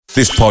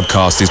This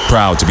podcast is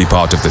proud to be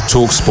part of the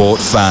TalkSport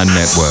Fan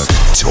Network.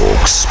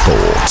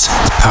 TalkSport.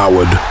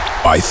 Powered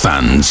by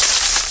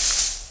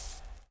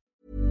fans.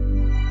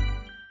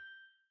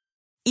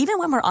 Even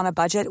when we're on a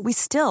budget, we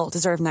still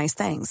deserve nice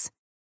things.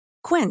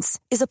 Quince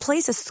is a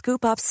place to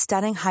scoop up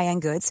stunning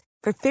high-end goods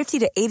for 50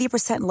 to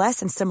 80%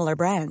 less than similar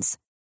brands.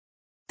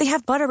 They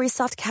have buttery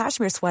soft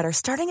cashmere sweaters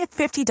starting at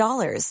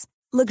 $50,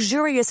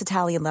 luxurious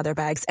Italian leather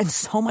bags, and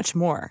so much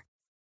more.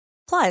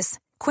 Plus,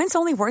 Quince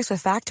only works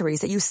with factories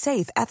that use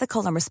safe,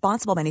 ethical, and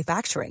responsible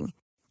manufacturing.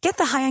 Get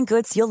the high-end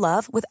goods you'll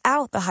love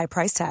without the high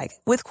price tag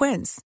with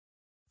Quince.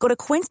 Go to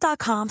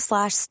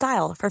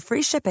quince.com/style for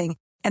free shipping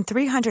and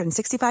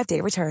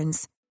 365-day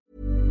returns.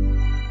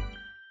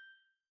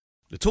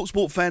 The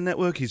TalkSport Fan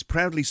Network is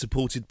proudly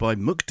supported by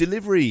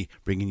McDelivery,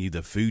 bringing you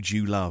the food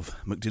you love.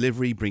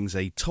 McDelivery brings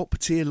a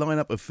top-tier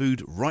lineup of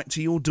food right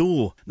to your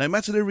door. No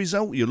matter the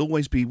result, you'll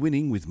always be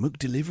winning with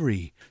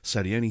McDelivery.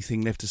 So the only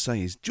thing left to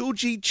say is,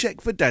 Georgie,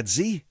 check for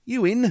Dadsy.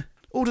 You in?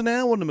 Order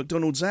now on the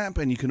McDonald's app,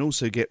 and you can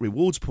also get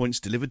rewards points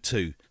delivered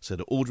too. So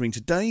that ordering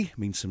today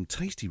means some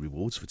tasty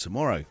rewards for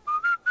tomorrow.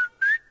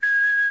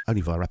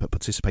 Only via app at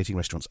participating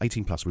restaurants.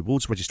 18 plus.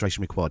 Rewards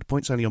registration required.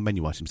 Points only on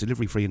menu items.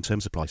 Delivery free and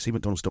terms apply. See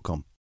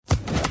mcdonalds.com.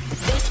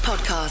 This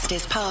podcast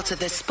is part of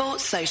the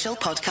Sports Social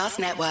Podcast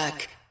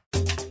Network.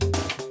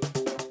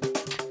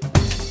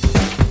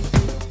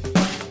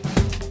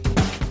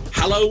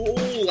 Hello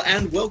all,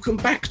 and welcome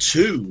back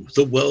to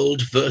The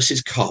World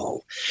versus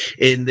Carl.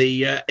 In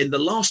the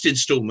last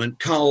instalment,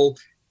 Carl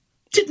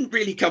didn't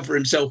really cover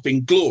himself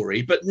in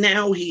glory, but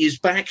now he is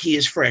back, he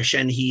is fresh,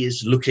 and he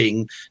is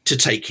looking to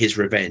take his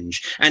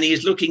revenge. And he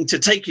is looking to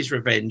take his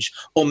revenge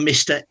on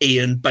Mr.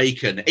 Ian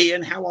Bacon.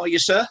 Ian, how are you,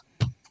 sir?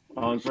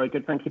 I'm very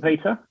good, thank you,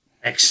 Peter.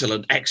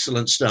 Excellent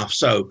stuff.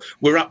 So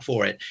we're up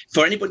for it.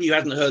 For anybody who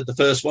hasn't heard the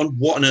first one,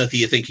 what on earth are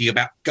you thinking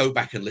about? Go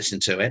back and listen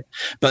to it.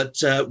 But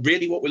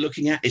really what we're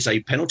looking at is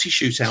a penalty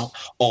shootout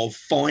of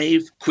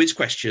 5 quiz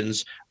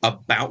questions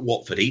about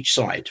Watford each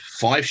side.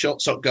 5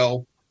 shots at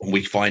goal, and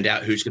we find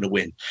out who's going to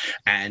win.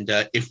 And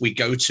if we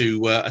go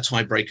to a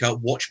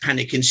tiebreaker, watch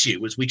panic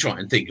ensue as we try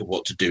and think of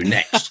what to do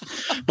next.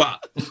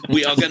 But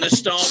we are going to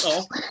start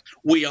off.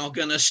 We are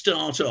going to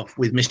start off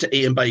with Mr.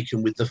 Ian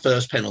Bacon with the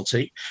first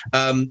penalty.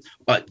 I've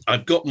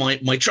got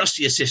my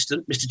trusty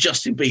assistant, Mr.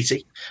 Justin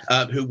Beattie,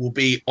 who will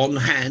be on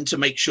hand to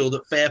make sure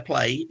that fair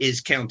play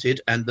is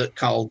counted and that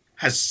Carl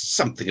has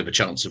something of a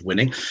chance of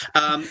winning,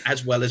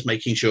 as well as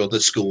making sure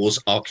that scores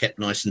are kept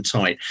nice and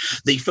tight.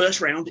 The first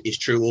round is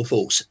true or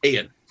false.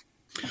 Ian,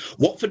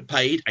 Watford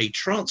paid a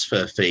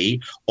transfer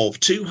fee of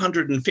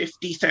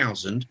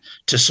 $250,000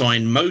 to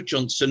sign Mo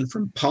Johnson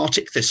from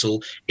Partick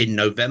Thistle in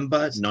November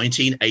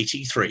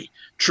 1983.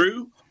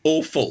 True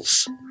or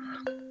false?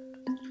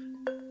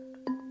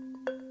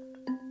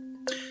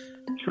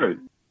 True.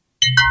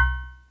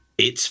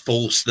 It's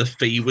false. The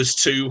fee was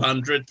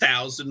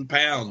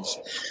 £200,000.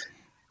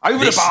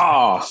 Over the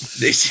bar.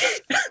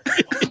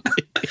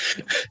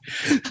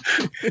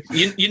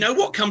 You know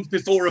what comes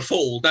before a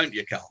fall, don't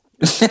you, Carl?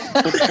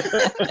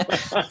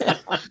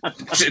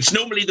 It's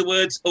normally the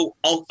words,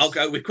 I'll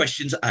go with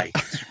questions A.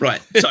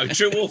 Right, so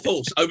true or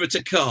false? Over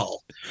to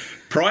Carl.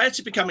 Prior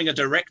to becoming a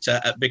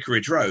director at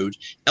Vicarage Road,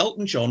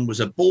 Elton John was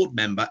a board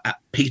member at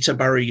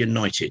Peterborough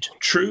United.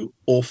 True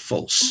or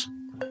false?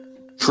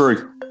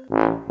 True.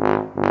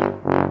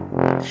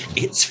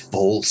 It's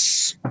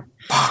false.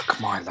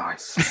 Fuck my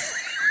life.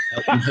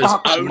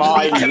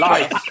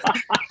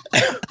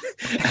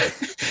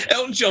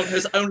 Elton John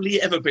has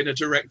only ever been a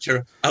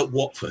director at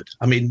Watford.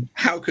 I mean,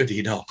 how could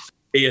he not?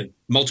 Ian,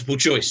 multiple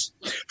choice.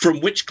 From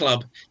which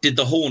club did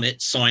the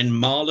Hornets sign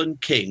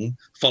Marlon King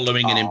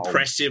following an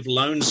impressive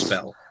loan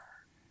spell?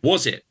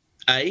 Was it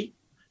A,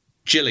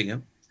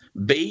 Gillingham,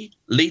 B,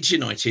 Leeds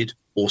United,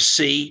 or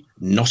C,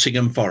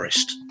 Nottingham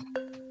Forest?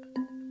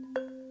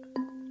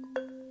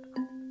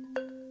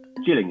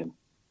 Gillingham.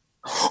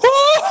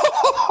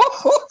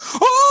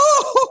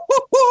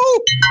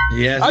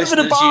 Yeah, over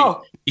the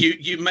bar.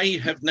 You may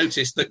have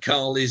noticed that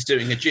Carl is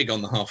doing a jig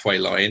on the halfway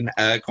line.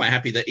 Quite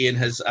happy that Ian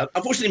has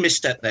unfortunately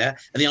misstepped there,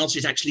 and the answer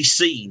is actually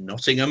C,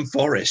 Nottingham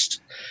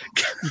Forest.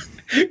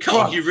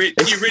 Carl, you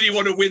really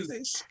want to win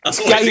this?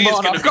 Game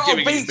on. I've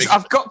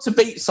got to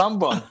beat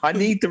someone. I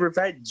need the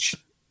revenge.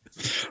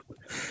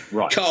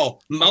 Right,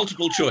 Carl,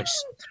 multiple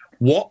choice.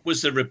 What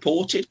was the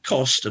reported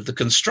cost of the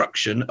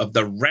construction of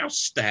the Rouse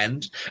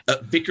stand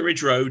at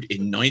Vicarage Road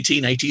in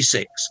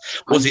 1986?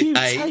 Was it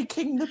A?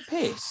 Taking the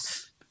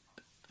piss?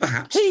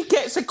 Perhaps. He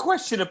gets a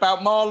question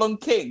about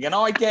Marlon King, and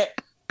I get,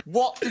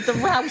 what did the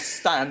Rouse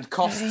stand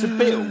cost to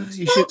build?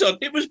 Hold on,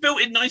 it was built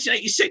in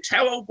 1986.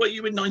 How old were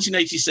you in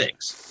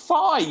 1986?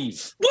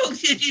 5. Well,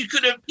 you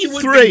could have. You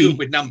wouldn't 3. be good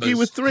with numbers. You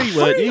were 3,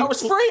 weren't you? I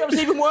was 3. I was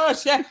even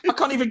worse. Yeah, I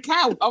can't even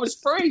count. I was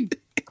 3.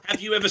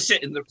 Have you ever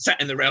sat in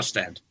the Rouse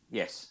stand?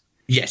 Yes.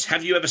 Yes.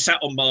 Have you ever sat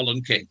on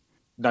Marlon King?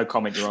 No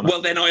comment, Your Honour.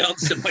 Well, then I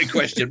answered my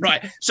question.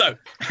 Right. So,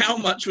 how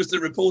much was the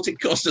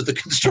reported cost of the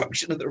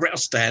construction of the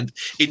Rouse stand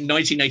in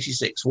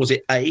 1986? Was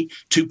it A,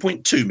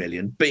 2.2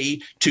 million,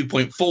 B,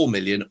 2.4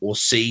 million, or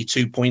C,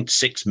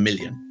 2.6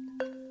 million?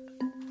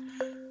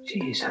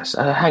 Jesus.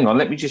 Hang on,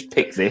 let me just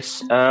pick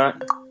this.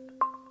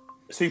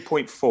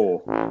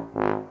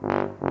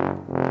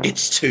 2.4.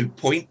 It's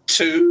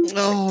 2.2.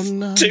 Oh,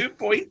 no.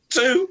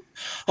 2.2.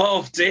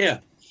 Oh, dear.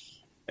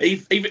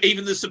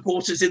 Even the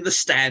supporters in the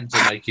stands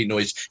are making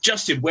noise.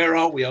 Justin, where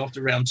are we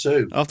after round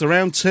 2? After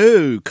round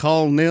 2,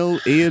 Carl 0,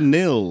 Ian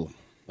 0.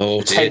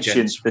 Oh, dear,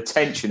 gents. The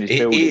tension is It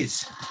building.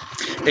 is.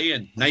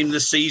 Ian, name the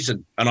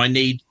season, and I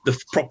need the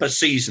proper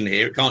season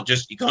here. You can't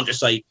just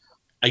say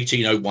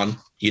 1801.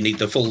 You need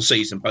the full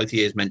season, both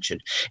years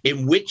mentioned.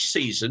 In which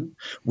season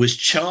was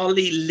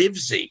Charlie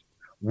Livesey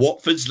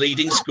Watford's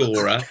leading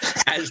scorer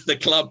as the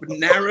club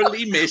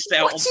narrowly missed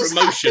out on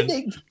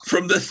promotion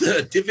from the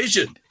 3rd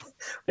division?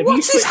 Have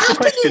you switched the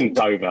questions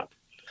over?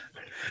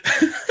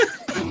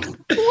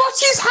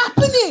 What is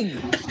happening?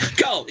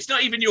 Carl, it's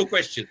not even your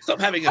question.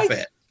 Stop having a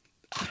fit.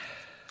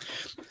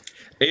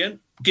 Ian,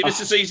 give us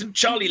the season.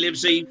 Charlie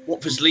Livesey,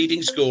 Watford's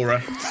leading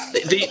scorer.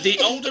 The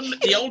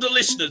older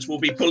listeners will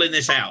be pulling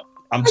this out.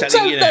 I'm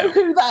telling you now. I don't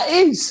know who that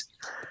is.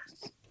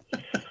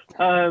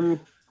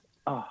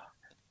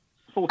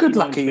 Good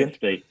luck, Ian.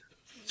 49.50.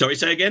 Sorry,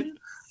 say again?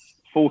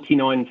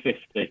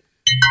 49.50.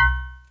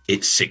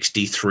 It's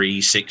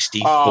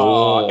 63.64.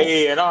 Oh,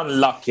 Ian,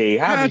 unlucky.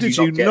 How did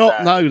you get not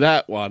that? know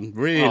that one?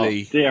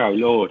 Really? Oh, dear, oh,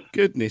 Lord.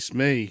 Goodness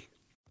me.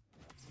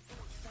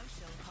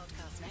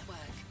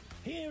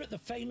 Here at the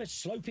famous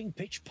Sloping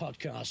Pitch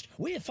podcast,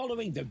 we're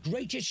following the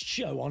greatest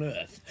show on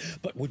earth.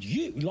 But would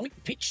you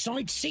like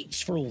pitch-side seats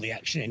for all the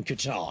action in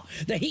Qatar?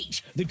 The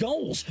heat, the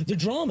goals, the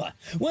drama?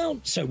 Well,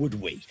 so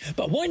would we.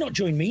 But why not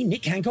join me,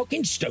 Nick Hancock,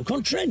 in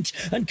Stoke-on-Trent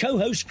and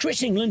co-host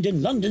Chris England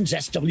in London's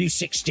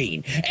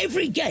SW16?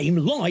 Every game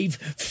live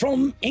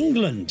from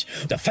England.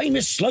 The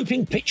famous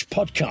Sloping Pitch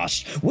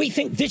podcast. We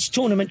think this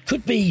tournament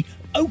could be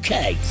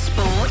okay.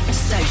 Sport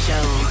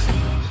Social.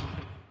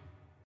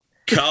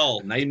 Carl,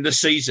 name the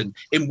season.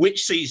 In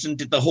which season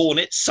did the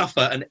Hornets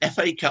suffer an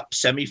FA Cup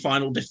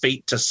semi-final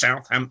defeat to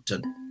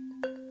Southampton?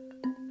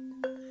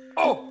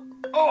 Oh,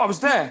 I was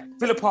there.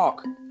 Villa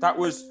Park. That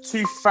was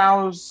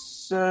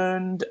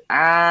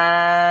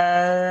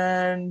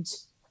 2001,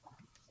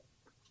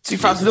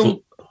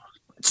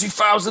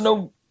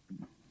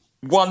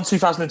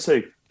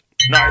 2002.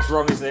 No, it's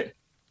wrong, isn't it?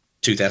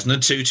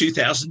 2002,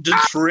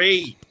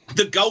 2003.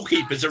 The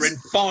goalkeepers are in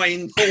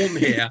fine form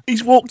here.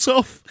 He's walked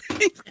off.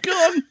 He's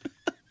gone.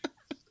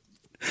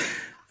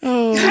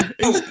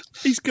 Oh,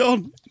 he's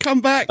gone.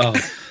 Come back. Oh.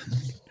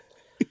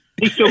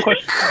 He's still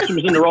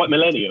questions in the right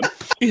millennium.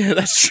 Yeah,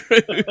 that's true.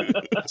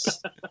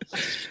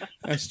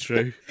 That's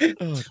true.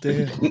 Oh,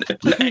 dear.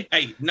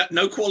 Hey,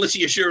 no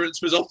quality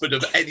assurance was offered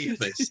of any of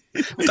this.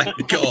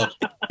 Thank God.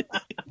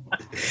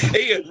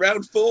 Ian,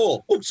 round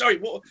 4. Oh, sorry.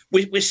 What?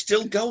 We're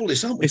still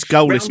goalless, aren't we? It's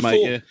goalless, Round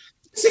mate,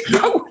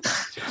 4.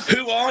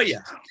 Who are you?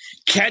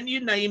 Can you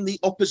name the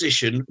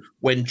opposition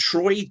when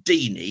Troy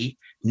Deeney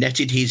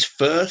netted his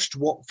first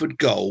Watford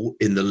goal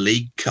in the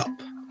League Cup?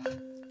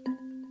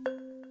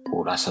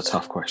 Oh, that's a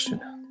tough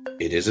question.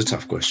 It is a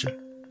tough question.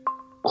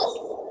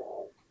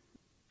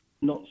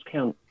 Notts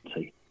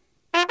County.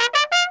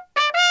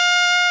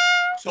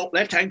 Top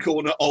left-hand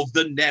corner of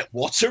the net.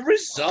 What a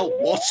result.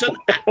 What an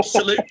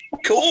absolute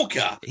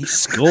corker. He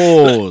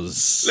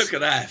scores. Look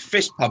at that.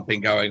 Fist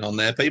pumping going on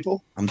there,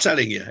 people. I'm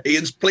telling you.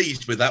 Ian's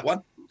pleased with that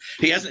one.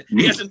 He hasn't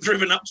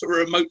driven up to a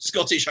remote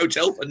Scottish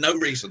hotel for no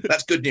reason.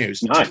 That's good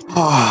news. No.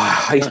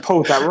 Oh, he's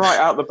pulled that right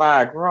out the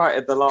bag, right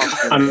at the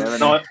last minute.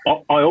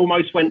 I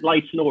almost went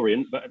Leyton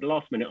Orient, but at the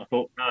last minute I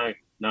thought,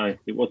 no,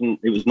 it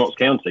wasn't. It was Notts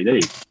County,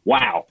 did he?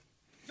 Wow.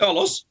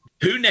 Carlos,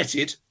 who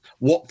netted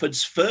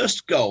Watford's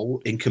first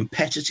goal in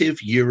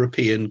competitive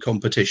European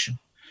competition?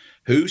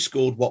 Who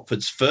scored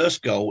Watford's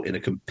first goal in a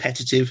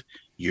competitive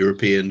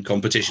European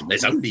competition?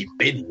 There's only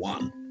been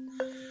one.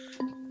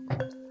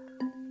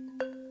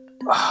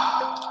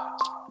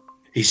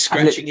 He's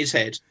scratching his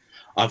head.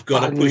 I've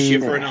got to push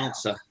you for an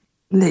answer.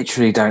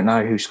 Literally don't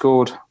know who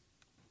scored.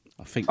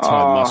 I think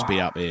time must be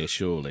up here,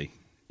 surely.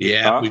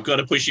 Yeah, we've got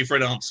to push you for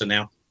an answer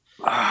now.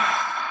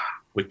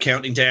 We're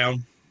counting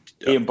down.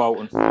 Ian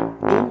Bolton.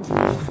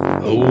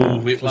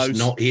 Oh, it Close. was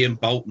not Ian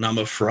Bolton, I'm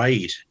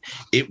afraid.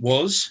 It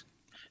was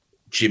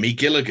Jimmy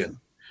Gilligan,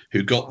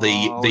 who got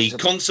the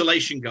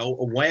consolation goal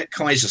away at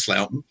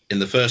Kaiserslautern in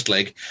the first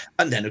leg.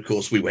 And then, of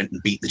course, we went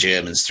and beat the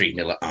Germans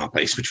 3-0 at our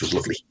place, which was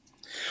lovely.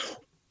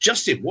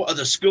 Justin, what are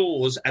the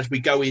scores as we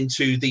go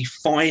into the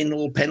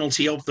final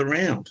penalty of the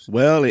round?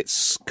 Well,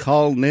 it's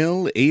Carl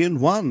 0,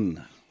 Ian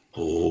 1.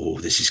 Oh,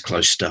 this is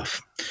close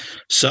stuff.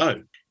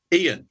 So,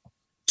 Ian,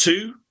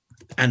 to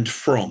and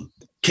from.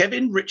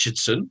 Kevin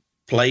Richardson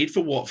played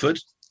for Watford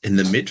in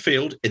the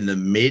midfield in the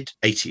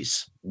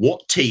mid-80s.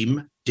 What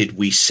team did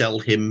we sell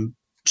him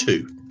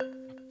to?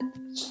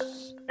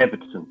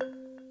 Everton.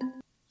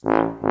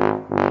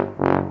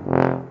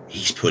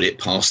 He's put it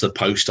past the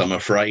post, I'm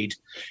afraid.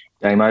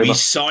 Game over. We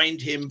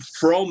signed him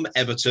from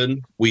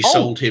Everton. We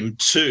sold him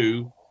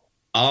to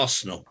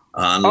Arsenal.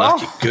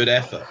 Unlucky. Good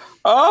effort.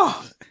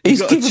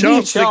 He's got a given me a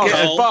chance to chance,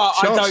 get a but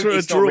chance for a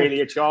it's not draw.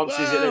 really a chance,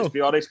 is it? Let's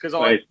be honest, because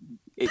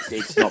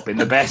it's not been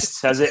the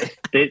best, has it?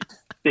 There's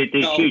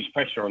huge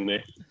pressure on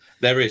this.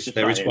 There is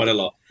quite a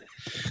lot.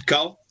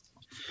 Carl,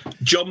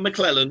 John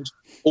McClelland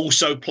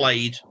also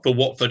played for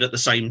Watford at the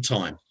same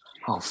time.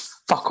 Oh,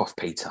 fuck off,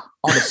 Peter.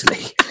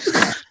 Honestly.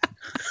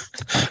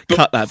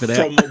 Cut that bit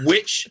out.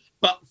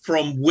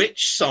 From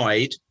which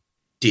side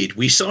did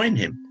we sign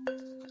him?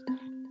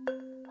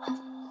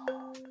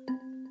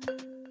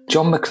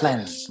 John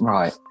McClelland,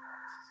 right.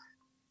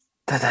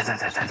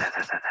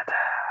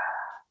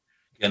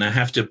 Gonna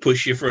have to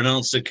push you for an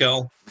answer,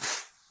 Carl.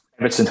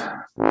 Everton.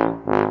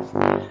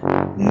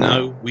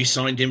 No, we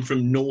signed him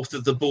from north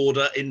of the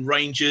border in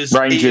Rangers.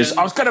 Ian,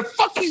 I was going to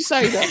fucking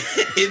say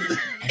that.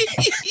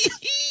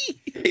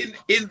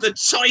 in the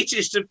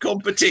tightest of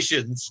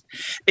competitions,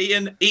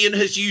 Ian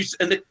has used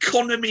an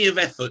economy of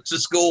effort to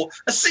score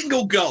a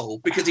single goal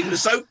because he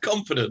was so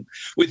confident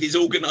with his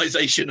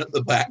organisation at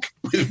the back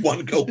with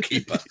one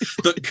goalkeeper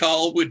that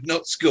Carl would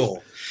not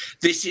score.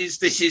 This is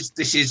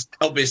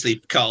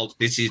obviously, Carl,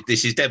 this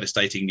is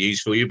devastating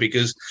news for you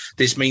because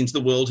this means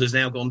the world has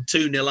now gone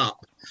 2-0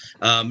 up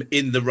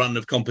in the run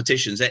of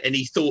competitions.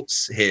 Any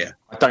thoughts here?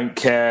 I don't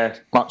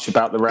care much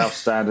about the Ralph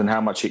stand and how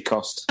much it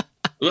cost.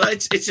 Well,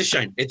 it's a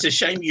shame. It's a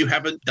shame you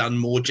haven't done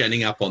more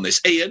genning up on this.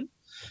 Ian,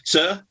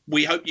 sir,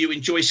 we hope you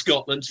enjoy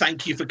Scotland.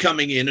 Thank you for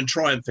coming in and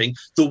triumphing.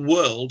 The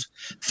world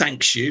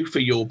thanks you for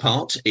your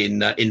part in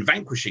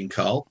vanquishing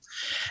Carl.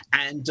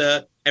 And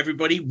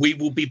everybody, we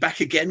will be back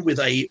again with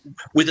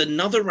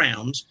another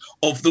round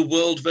of the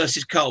world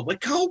versus Carl, where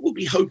Carl will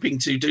be hoping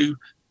to do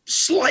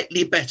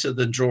slightly better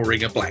than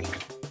drawing a blank.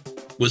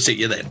 We'll see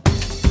you then.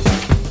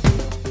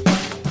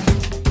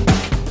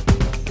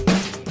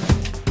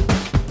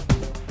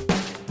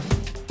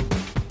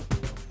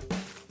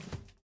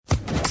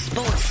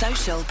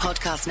 Social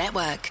Podcast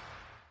Network.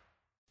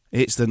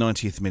 It's the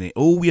 90th minute.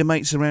 All your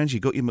mates around, you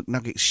got your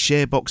McNuggets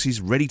share boxes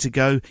ready to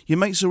go. Your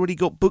mates already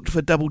got booked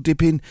for double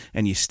dipping,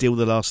 and you steal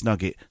the last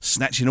nugget,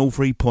 snatching all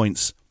 3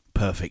 points.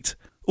 Perfect.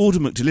 Order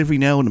McDelivery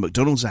now on the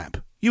McDonald's app.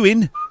 You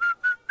in?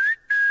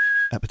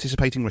 At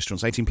participating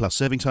restaurants, 18 plus,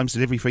 serving times,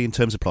 delivery free and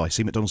terms apply.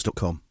 See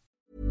mcdonalds.com.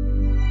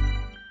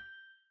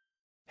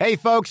 Hey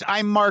folks,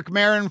 I'm Mark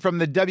Maron from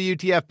the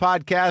WTF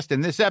Podcast,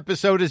 and this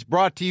episode is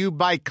brought to you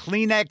by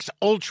Kleenex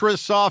Ultra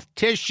Soft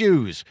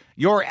Tissues,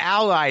 your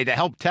ally to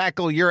help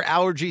tackle your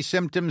allergy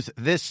symptoms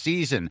this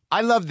season. I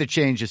love the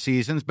change of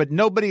seasons, but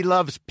nobody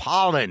loves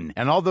pollen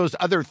and all those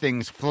other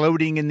things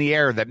floating in the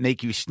air that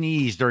make you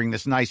sneeze during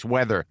this nice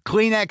weather.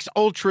 Kleenex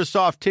Ultra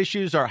Soft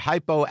Tissues are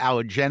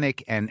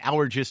hypoallergenic and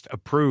allergist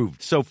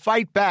approved, so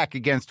fight back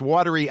against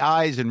watery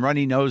eyes and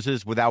runny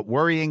noses without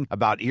worrying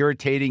about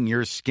irritating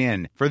your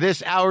skin. For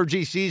this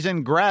allergy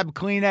season, grab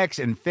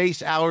Kleenex and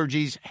face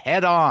allergies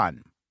head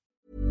on.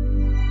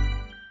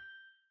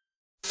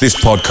 This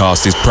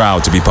podcast is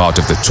proud to be part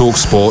of the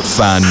TalkSport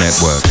Fan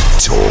Network.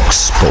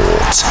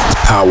 TalkSport.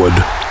 Powered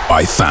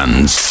by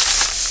fans.